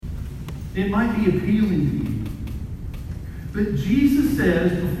It might be appealing to you. But Jesus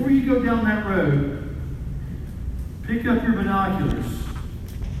says, before you go down that road, pick up your binoculars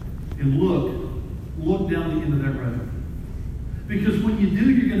and look down the end of that road. Because when you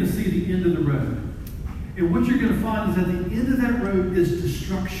do, you're going to see the end of the road. And what you're going to find is at the end of that road is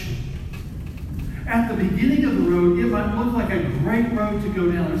destruction. At the beginning of the road, it might look like a great road to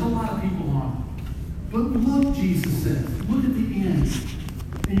go down. There's a lot of people on it. But look, Jesus says, look at the end.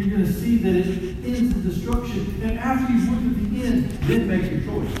 And you're going to see that it ends in destruction. And after you've looked at the end, then make your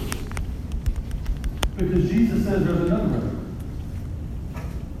choice. Because Jesus says there's another road.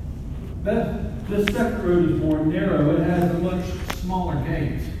 This second road is more narrow. It has a much smaller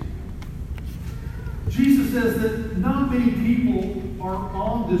gate. Jesus says that not many people are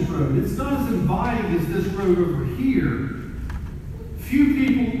on this road. It's not as inviting as this road over here. Few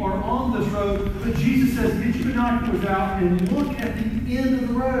people are on this road, but Jesus says, get your binoculars out and look at the end of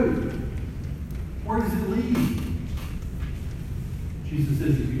the road. Where does it lead? Jesus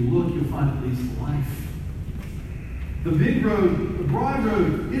says, if you look, you'll find it leads to life. The big road, the broad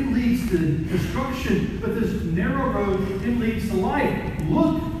road, it leads to destruction, but this narrow road, it leads to life.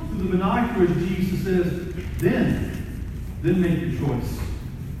 Look through the binoculars, Jesus says, then make your choice.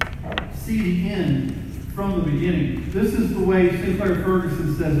 See the end from the beginning. This is the way Sinclair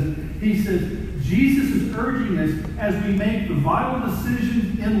Ferguson says it. He says, Jesus is urging us as we make the vital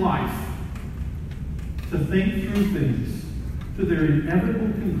decisions in life to think through things to their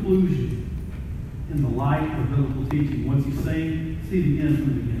inevitable conclusion in the light of biblical teaching. What's he saying? See the end from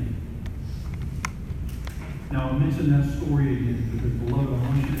the beginning. Now, I'll mention that story again because, beloved, I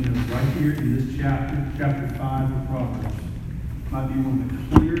want you to know right here in this chapter 5 of Proverbs, might be one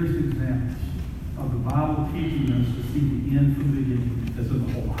of the clearest examples of the Bible teaching us to see the end from the beginning as in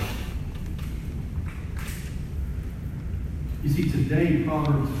the whole life. You see, today,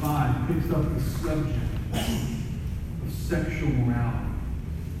 Proverbs 5 picks up the subject of sexual morality,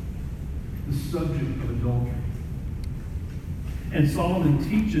 the subject of adultery. And Solomon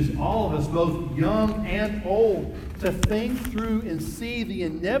teaches all of us, both young and old, to think through and see the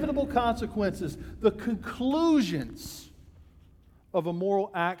inevitable consequences, the conclusions of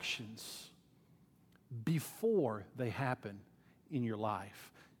immoral actions before they happen in your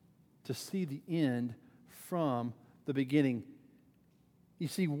life. To see the end from the beginning. You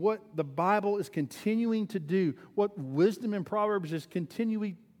see, what the Bible is continuing to do, what wisdom in Proverbs is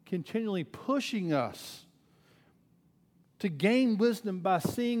continually pushing us to gain wisdom by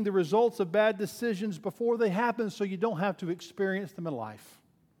seeing the results of bad decisions before they happen so you don't have to experience them in life.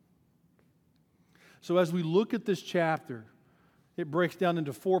 So as we look at this chapter, it breaks down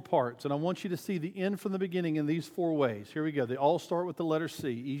into 4 parts, and I want you to see the end from the beginning in these 4 ways. Here we go. They all start with the letter C,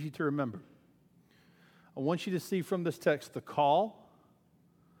 easy to remember. I want you to see from this text the call,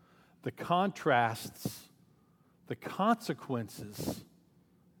 the contrasts, the consequences,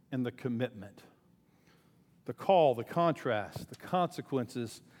 and the commitment. The call, the contrast, the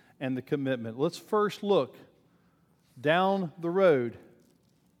consequences, and the commitment. Let's first look down the road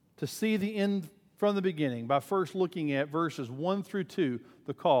to see the end from the beginning by first looking at verses 1 through 2,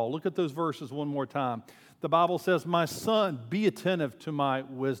 the call. Look at those verses one more time. The Bible says, "My son, be attentive to my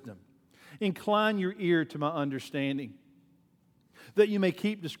wisdom. Incline your ear to my understanding, that you may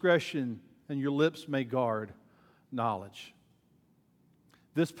keep discretion and your lips may guard knowledge."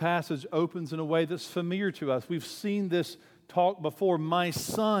 This passage opens in a way that's familiar to us. We've seen this talk before. My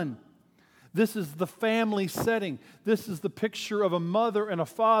son. This is the family setting. This is the picture of a mother and a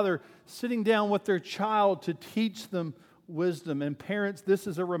father sitting down with their child to teach them wisdom. And parents, this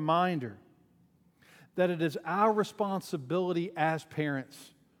is a reminder that it is our responsibility as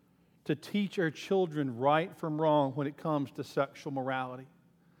parents to teach our children right from wrong when it comes to sexual morality.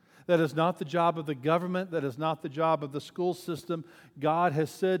 That is not the job of the government. That is not the job of the school system. God has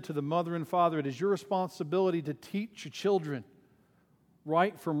said to the mother and father, it is your responsibility to teach your children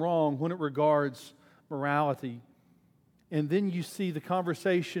right from wrong when it regards morality. And then you see the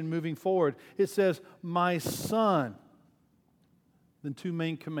conversation moving forward. It says, my son. Then 2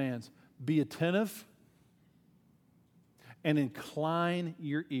 main commands. Be attentive and incline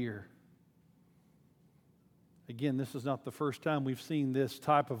your ear. Again, this is not the first time we've seen this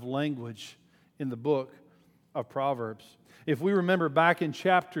type of language in the book of Proverbs. If we remember back in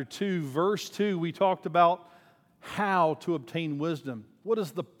chapter 2, verse 2, we talked about how to obtain wisdom. What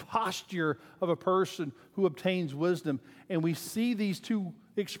is the posture of a person who obtains wisdom? And we see these 2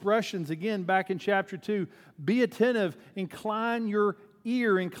 expressions again back in chapter 2. Be attentive, incline your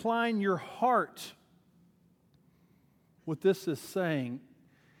ear, incline your heart. What this is saying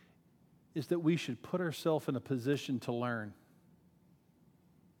is that we should put ourselves in a position to learn.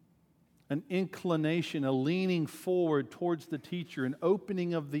 an inclination, a leaning forward towards the teacher, an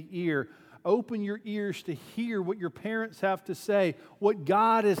opening of the ear. Open your ears to hear what your parents have to say, what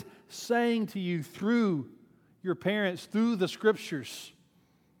God is saying to you through your parents, through the Scriptures.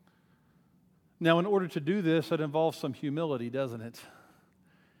 Now, in order to do this, it involves some humility, doesn't it?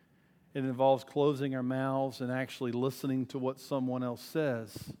 It involves closing our mouths and actually listening to what someone else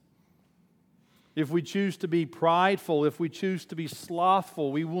says. If we choose to be prideful, if we choose to be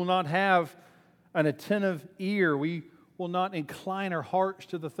slothful, we will not have an attentive ear. We will not incline our hearts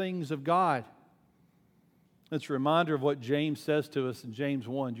to the things of God. It's a reminder of what James says to us in James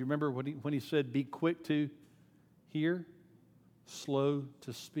 1. Do you remember when he said, be quick to hear, slow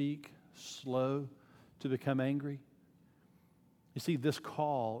to speak, slow to become angry? You see, this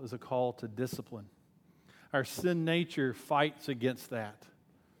call is a call to discipline. Our sin nature fights against that.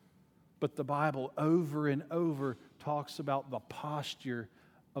 But the Bible over and over talks about the posture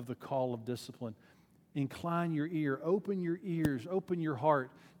of the call of discipline. Incline your ear, open your ears, open your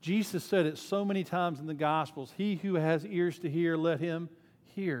heart. Jesus said it so many times in the Gospels, he who has ears to hear, let him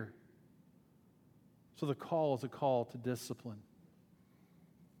hear. So the call is a call to discipline.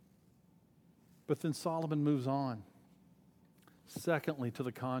 But then Solomon moves on. Secondly, to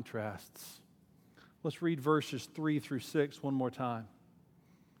the contrasts. Let's read verses 3 through 6 one more time.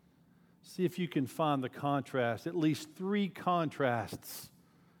 See if you can find the contrast, at least 3 contrasts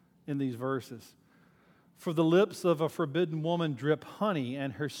in these verses. For the lips of a forbidden woman drip honey,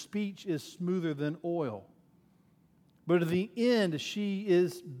 and her speech is smoother than oil. But at the end she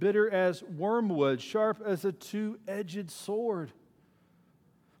is bitter as wormwood, sharp as a two-edged sword.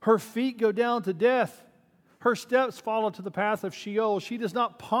 Her feet go down to death. Her steps follow to the path of Sheol. She does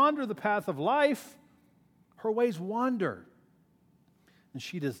not ponder the path of life. Her ways wander, and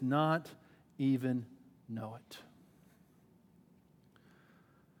she does not even know it.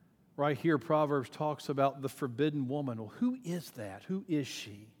 Right here, Proverbs talks about the forbidden woman. Well, who is that? Who is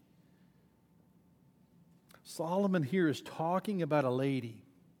she? Solomon here is talking about a lady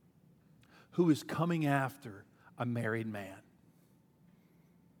who is coming after a married man.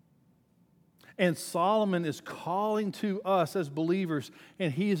 And Solomon is calling to us as believers,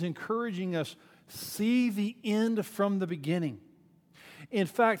 and he is encouraging us, see the end from the beginning. In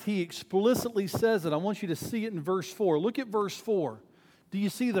fact, he explicitly says it. I want you to see it in verse 4. Look at verse 4. Do you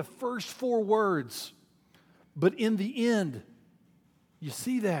see the first 4 words? But in the end, you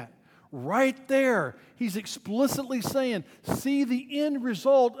see that? Right there, he's explicitly saying, see the end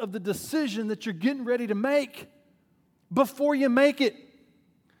result of the decision that you're getting ready to make before you make it.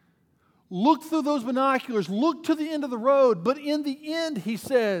 Look through those binoculars. Look to the end of the road. But in the end, he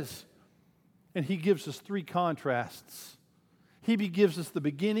says, and he gives us 3 contrasts. He gives us the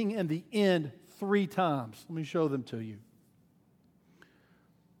beginning and the end 3 times. Let me show them to you.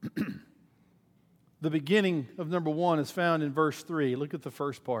 The beginning of number 1 is found in verse 3. Look at the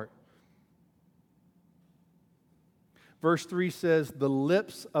first part. Verse 3 says, the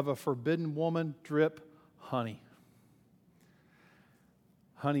lips of a forbidden woman drip honey.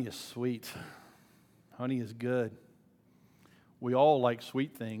 Honey is sweet. Honey is good. We all like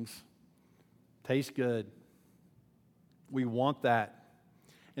sweet things. Tastes good. We want that.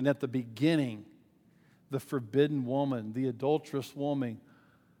 And at the beginning, the forbidden woman, the adulterous woman,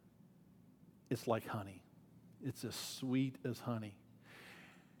 it's like honey. It's as sweet as honey.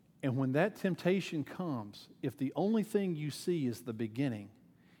 And when that temptation comes, if the only thing you see is the beginning,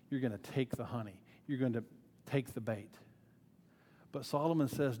 you're going to take the honey. You're going to take the bait. But Solomon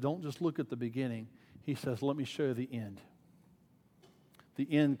says, don't just look at the beginning. He says, let me show you the end. The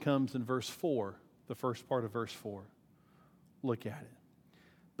end comes in verse 4, the first part of verse 4. Look at it.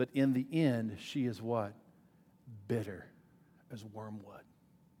 But in the end, she is what? Bitter as wormwood.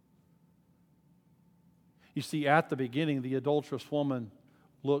 You see, at the beginning, the adulterous woman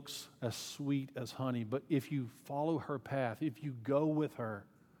looks as sweet as honey. But if you follow her path, if you go with her,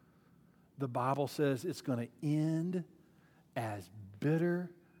 the Bible says it's going to end as bitter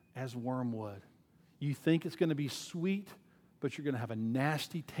as wormwood. You think it's going to be sweet, but you're going to have a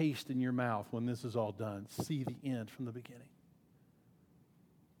nasty taste in your mouth when this is all done. See the end from the beginning.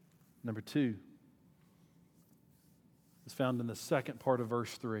 Number 2 is found in the second part of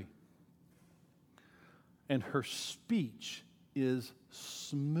verse 3. And her speech is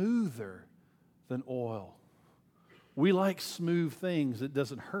smoother than oil. We like smooth things. It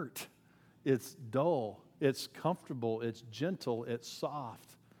doesn't hurt. It's dull. It's comfortable. It's gentle. It's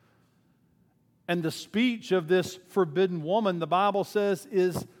soft. And the speech of this forbidden woman, the Bible says,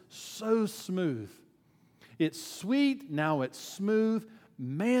 is so smooth. It's sweet. Now it's smooth.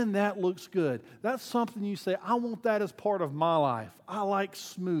 Man, that looks good. That's something you say, I want that as part of my life. I like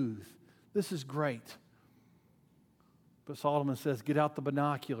smooth. This is great. But Solomon says, get out the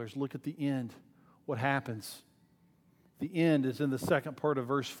binoculars. Look at the end. What happens? The end is in the second part of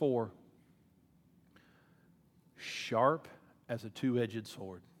verse 4. Sharp as a two-edged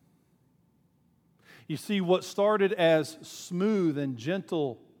sword. You see, what started as smooth and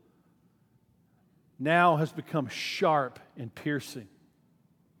gentle now has become sharp and piercing.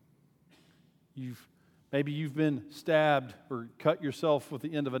 Maybe you've been stabbed or cut yourself with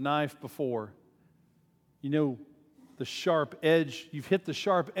the end of a knife before. You know the sharp edge, you've hit the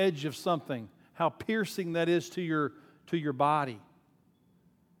sharp edge of something, how piercing that is to your body.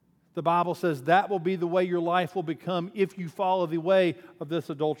 The Bible says that will be the way your life will become if you follow the way of this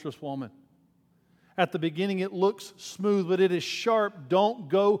adulterous woman. At the beginning it looks smooth, but it is sharp. Don't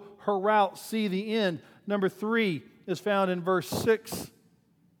go her route. See the end. Number 3 is found in verse 6.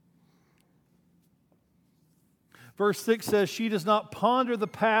 Verse 6 says, she does not ponder the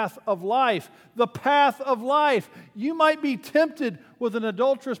path of life. The path of life. You might be tempted with an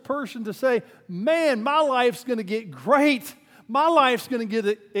adulterous person to say, man, my life's going to get great. My life's going to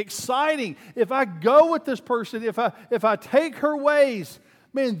get exciting. If I go with this person, if I take her ways,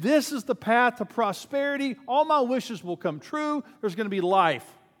 man, this is the path to prosperity. All my wishes will come true. There's going to be life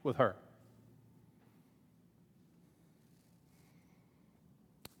with her.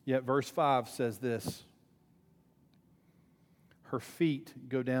 Yet verse 5 says this. Her feet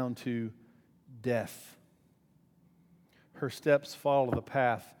go down to death. Her steps follow the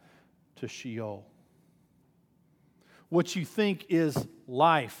path to Sheol. What you think is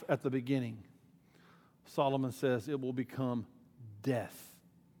life at the beginning, Solomon says it will become death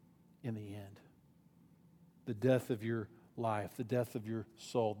in the end. The death of your life, the death of your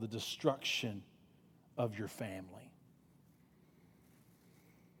soul, the destruction of your family.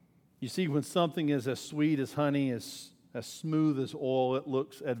 You see, when something is as sweet as honey, as smooth as oil, it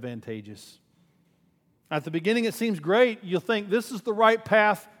looks advantageous. At the beginning, it seems great. You'll think, this is the right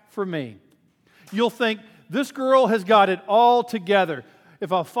path for me. You'll think, this girl has got it all together.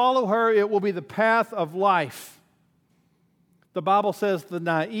 If I follow her, it will be the path of life. The Bible says the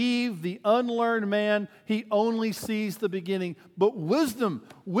naive, the unlearned man, he only sees the beginning. But wisdom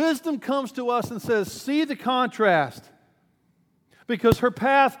comes to us and says, see the contrast. Because her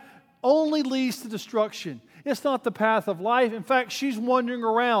path only leads to destruction. It's not the path of life. In fact, she's wandering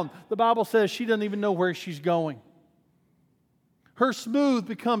around. The Bible says she doesn't even know where she's going. Her smooth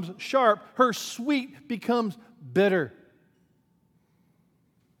becomes sharp. Her sweet becomes bitter.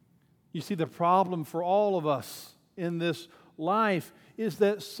 You see, the problem for all of us in this life is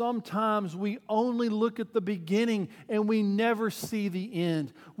that sometimes we only look at the beginning and we never see the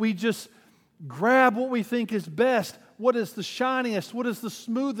end. We just grab what we think is best. What is the shiniest? What is the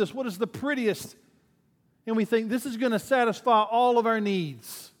smoothest? What is the prettiest? And we think this is going to satisfy all of our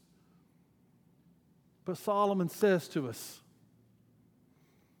needs. But Solomon says to us,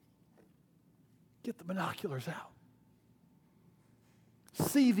 get the binoculars out.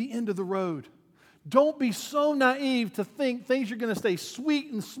 See the end of the road. Don't be so naive to think things are going to stay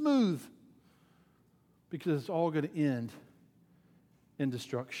sweet and smooth, because it's all going to end in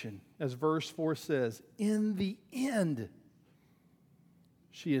destruction. As verse 4 says, in the end,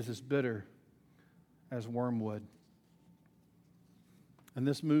 she is as bitter as wormwood. And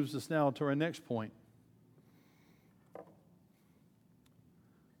this moves us now to our next point.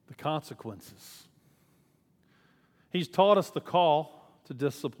 The consequences. He's taught us the call to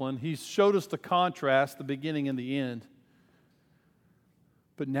discipline. He's showed us the contrast, the beginning and the end.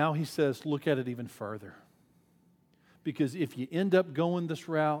 But now he says, look at it even further. Because if you end up going this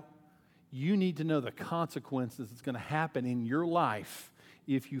route, you need to know the consequences that's going to happen in your life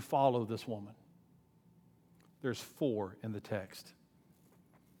if you follow this woman. There's 4 in the text.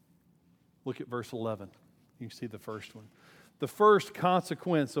 Look at verse 11. You can see the first one. The first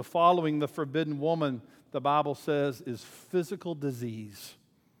consequence of following the forbidden woman, the Bible says, is physical disease.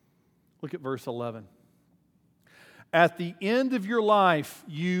 Look at verse 11. At the end of your life,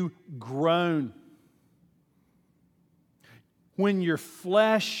 you groan when your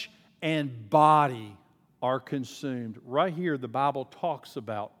flesh and body are consumed. Right here, the Bible talks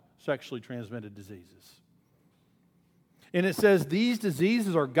about sexually transmitted diseases. And it says these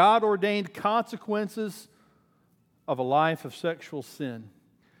diseases are God-ordained consequences of a life of sexual sin.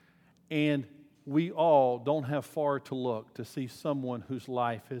 And we all don't have far to look to see someone whose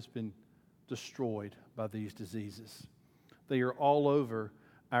life has been destroyed by these diseases. They are all over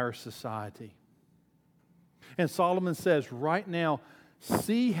our society. And Solomon says, right now,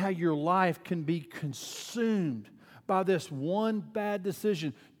 see how your life can be consumed by this one bad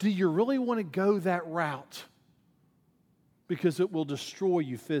decision. Do you really want to go that route? Because it will destroy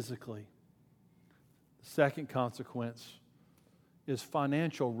you physically. The second consequence is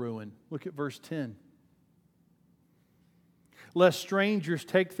financial ruin. Look at verse 10. Lest strangers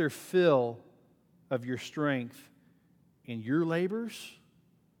take their fill of your strength, and your labors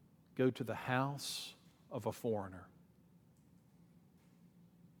go to the house of a foreigner.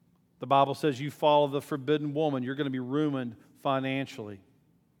 The Bible says you follow the forbidden woman, you're going to be ruined financially.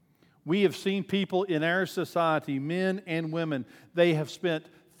 We have seen people in our society, men and women, they have spent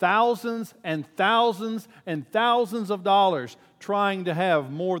thousands and thousands and thousands of dollars trying to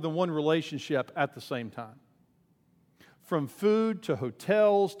have more than one relationship at the same time. From food to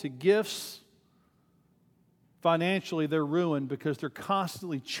hotels to gifts, financially they're ruined because they're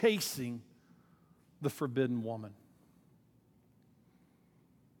constantly chasing the forbidden woman.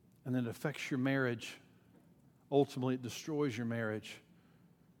 And then it affects your marriage. Ultimately, it destroys your marriage.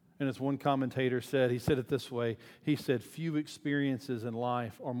 And as one commentator said, he said it this way. He said, few experiences in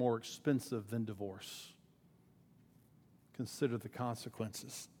life are more expensive than divorce. Consider the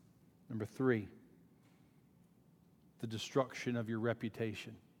consequences. Number 3, the destruction of your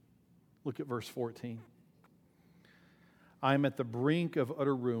reputation. Look at verse 14. I am at the brink of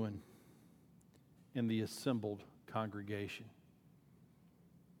utter ruin in the assembled congregation.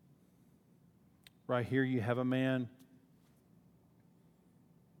 Right here you have a man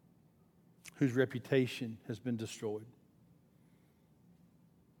whose reputation has been destroyed.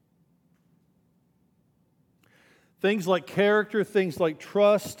 Things like character, things like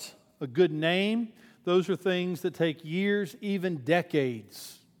trust, a good name, those are things that take years, even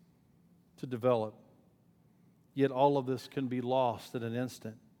decades to develop. Yet all of this can be lost in an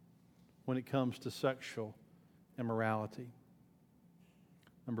instant when it comes to sexual immorality.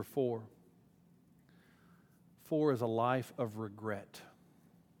 Number 4. 4 is a life of regret.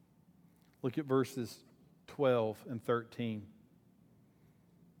 Look at verses 12 and 13.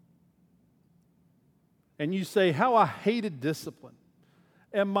 And you say, how I hated discipline,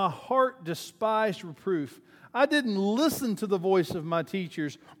 and my heart despised reproof. I didn't listen to the voice of my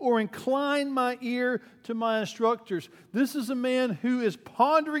teachers or incline my ear to my instructors. This is a man who is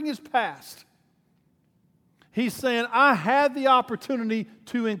pondering his past. He's saying, I had the opportunity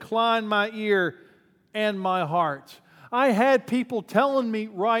to incline my ear and my heart. I had people telling me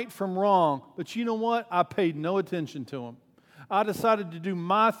right from wrong, but you know what? I paid no attention to them. I decided to do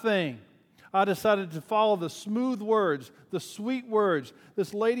my thing. I decided to follow the smooth words, the sweet words,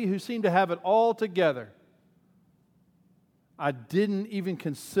 this lady who seemed to have it all together. I didn't even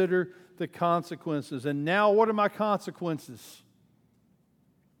consider the consequences. And now what are my consequences?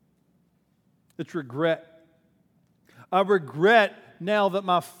 It's regret. I regret now that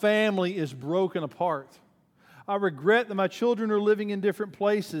my family is broken apart. I regret that my children are living in different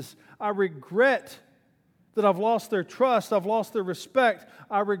places. I regret that I've lost their trust. I've lost their respect.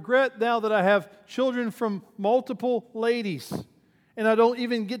 I regret now that I have children from multiple ladies, and I don't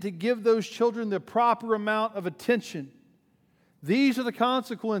even get to give those children the proper amount of attention. These are the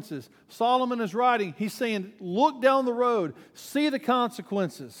consequences. Solomon is writing. He's saying, look down the road, see the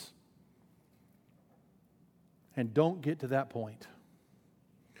consequences, and don't get to that point.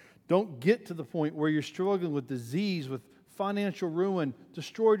 Don't get to the point where you're struggling with disease, with financial ruin,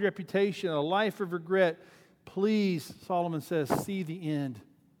 destroyed reputation, a life of regret. Please, Solomon says, see the end.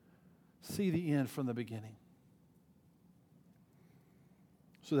 See the end from the beginning.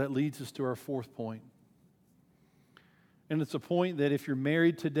 So that leads us to our 4th point. And it's a point that if you're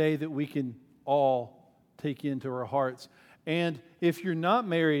married today that we can all take into our hearts. And if you're not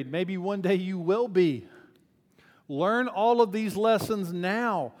married, maybe one day you will be. Learn all of these lessons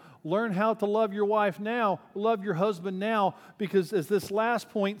now. Learn how to love your wife now, love your husband now, because as this last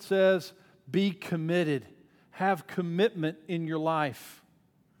point says, be committed. Have commitment in your life.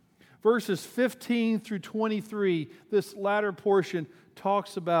 Verses 15 through 23, this latter portion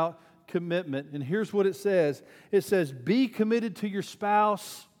talks about commitment. And here's what it says. It says, be committed to your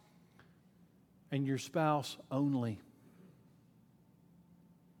spouse and your spouse only.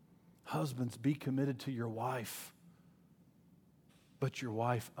 Husbands, be committed to your wife, but your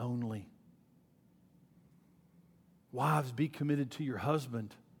wife only. Wives, be committed to your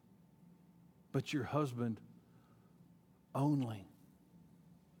husband, but your husband only.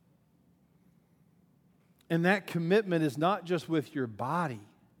 And that commitment is not just with your body.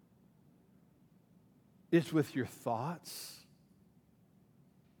 It's with your thoughts.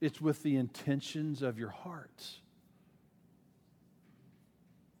 It's with the intentions of your hearts.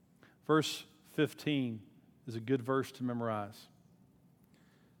 Verse 15 is a good verse to memorize.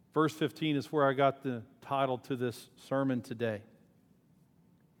 Verse 15 is where I got the title to this sermon today.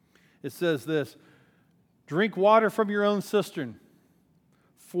 It says this, drink water from your own cistern,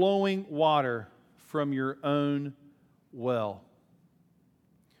 flowing water from your own well.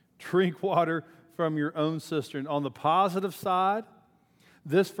 Drink water from your own cistern. On the positive side,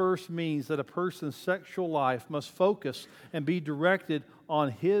 this verse means that a person's sexual life must focus and be directed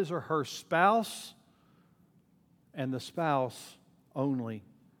on his or her spouse and the spouse only.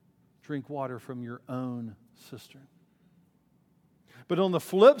 Drink water from your own cistern. But on the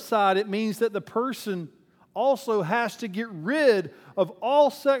flip side, it means that the person also has to get rid of all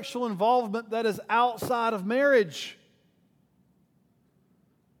sexual involvement that is outside of marriage.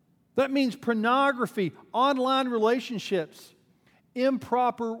 That means pornography, online relationships,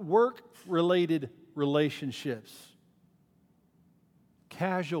 improper work-related relationships,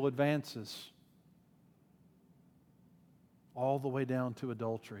 casual advances, all the way down to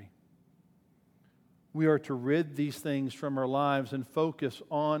adultery. We are to rid these things from our lives and focus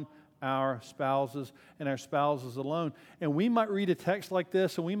on our spouses and our spouses alone. And we might read a text like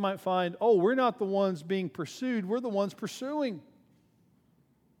this and we might find, oh, we're not the ones being pursued, we're the ones pursuing.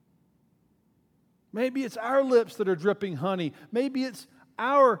 Maybe it's our lips that are dripping honey. Maybe it's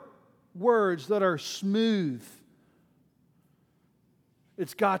our words that are smooth.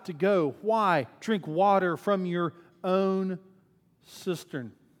 It's got to go. Why? Drink water from your own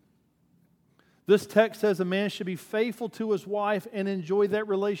cistern. This text says a man should be faithful to his wife and enjoy that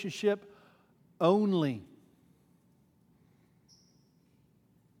relationship only.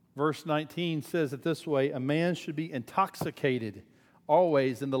 Verse 19 says it this way: a man should be intoxicated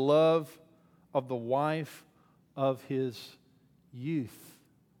always in the love of the wife of his youth.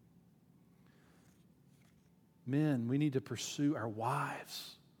 Men, we need to pursue our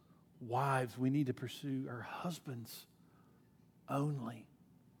wives. Wives, we need to pursue our husbands only.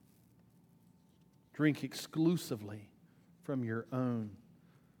 Drink exclusively from your own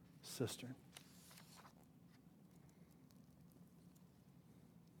cistern.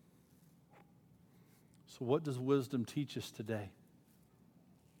 So what does wisdom teach us today?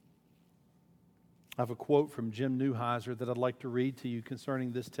 I have a quote from Jim Neuheiser that I'd like to read to you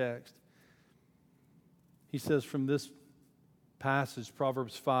concerning this text. He says from this passage,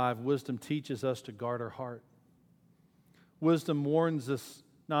 Proverbs 5, wisdom teaches us to guard our heart. Wisdom warns us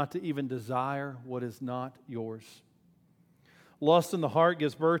not to even desire what is not yours. Lust in the heart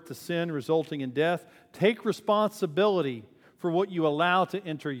gives birth to sin, resulting in death. Take responsibility for what you allow to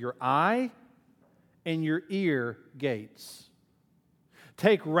enter your eye and your ear gates.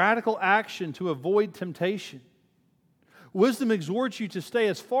 Take radical action to avoid temptation. Wisdom exhorts you to stay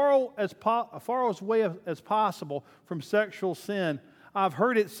as far away as possible from sexual sin. I've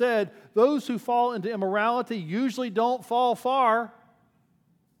heard it said, those who fall into immorality usually don't fall far.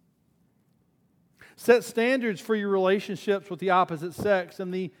 Set standards for your relationships with the opposite sex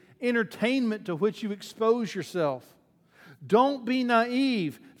and the entertainment to which you expose yourself. Don't be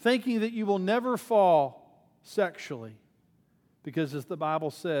naive, thinking that you will never fall sexually. Because as the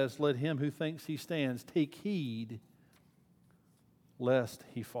Bible says, let him who thinks he stands take heed lest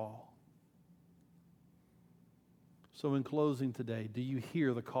he fall. So in closing today, do you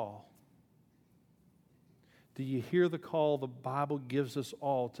hear the call? Do you hear the call the Bible gives us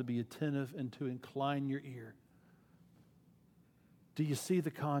all to be attentive and to incline your ear? Do you see the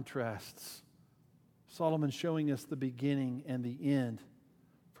contrasts? Solomon showing us the beginning and the end,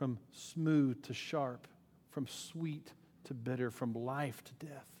 from smooth to sharp, from sweet to bitter, from life to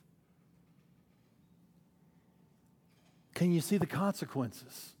death. Can you see the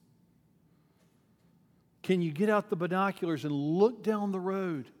consequences? Can you get out the binoculars and look down the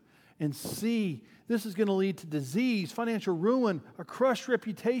road and see this is going to lead to disease, financial ruin, a crushed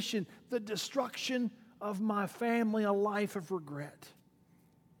reputation, the destruction of my family, a life of regret?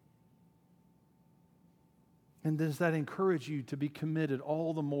 And does that encourage you to be committed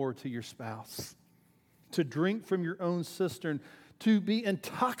all the more to your spouse? To drink from your own cistern, to be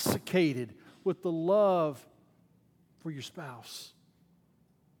intoxicated with the love for your spouse?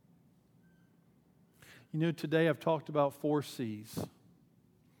 You know, today I've talked about 4 C's.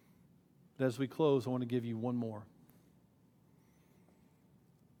 But as we close, I want to give you one more.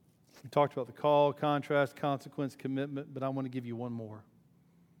 We talked about the call, contrast, consequence, commitment, but I want to give you one more.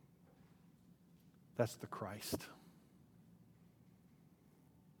 That's the Christ.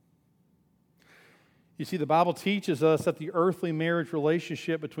 You see, the Bible teaches us that the earthly marriage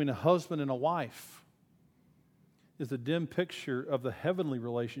relationship between a husband and a wife is a dim picture of the heavenly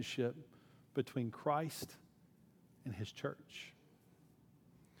relationship between Christ and His church.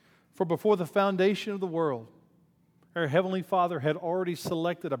 For before the foundation of the world, our Heavenly Father had already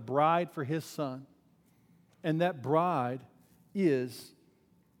selected a bride for His Son, and that bride is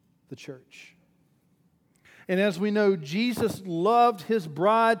the church. And as we know, Jesus loved His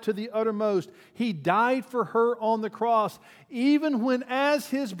bride to the uttermost. He died for her on the cross, even when as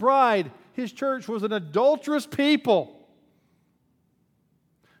His bride, His church was an adulterous people.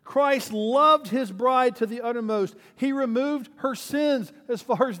 Christ loved His bride to the uttermost. He removed her sins as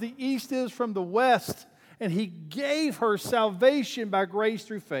far as the east is from the west, and He gave her salvation by grace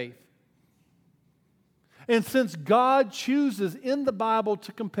through faith. And since God chooses in the Bible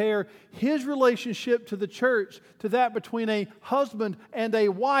to compare His relationship to the church to that between a husband and a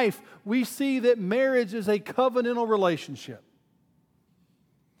wife, we see that marriage is a covenantal relationship.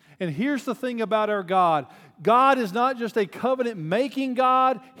 And here's the thing about our God. God is not just a covenant-making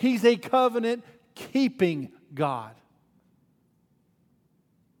God, He's a covenant-keeping God.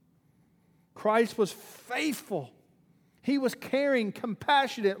 Christ was faithful. He was caring,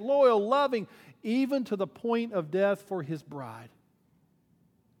 compassionate, loyal, loving, even to the point of death for His bride.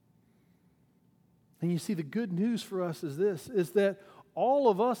 And you see, the good news for us is this, is that all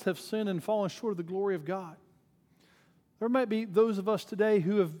of us have sinned and fallen short of the glory of God. There might be those of us today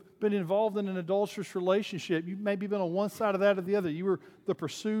who have been involved in an adulterous relationship. You maybe been on one side of that or the other. You were the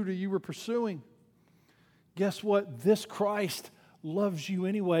pursued or you were pursuing. Guess what? This Christ loves you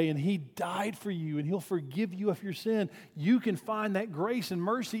anyway, and He died for you, and He'll forgive you of your sin. You can find that grace and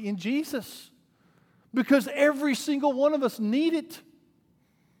mercy in Jesus, because every single one of us need it.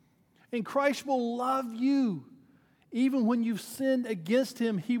 And Christ will love you. Even when you've sinned against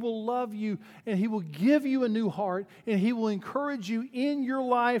Him, He will love you, and He will give you a new heart, and He will encourage you in your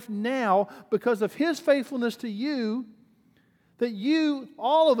life now because of His faithfulness to you, that you,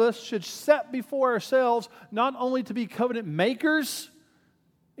 all of us, should set before ourselves not only to be covenant makers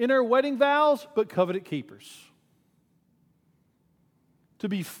in our wedding vows, but covenant keepers. To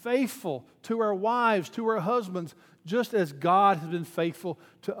be faithful to our wives, to our husbands, just as God has been faithful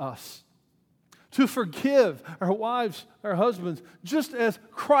to us. To forgive our wives, our husbands, just as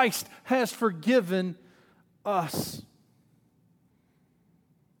Christ has forgiven us.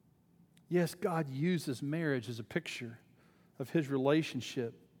 Yes, God uses marriage as a picture of His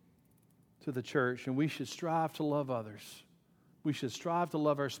relationship to the church, and we should strive to love others. We should strive to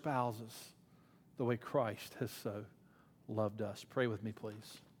love our spouses the way Christ has so loved us. Pray with me,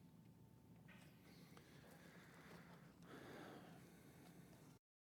 please.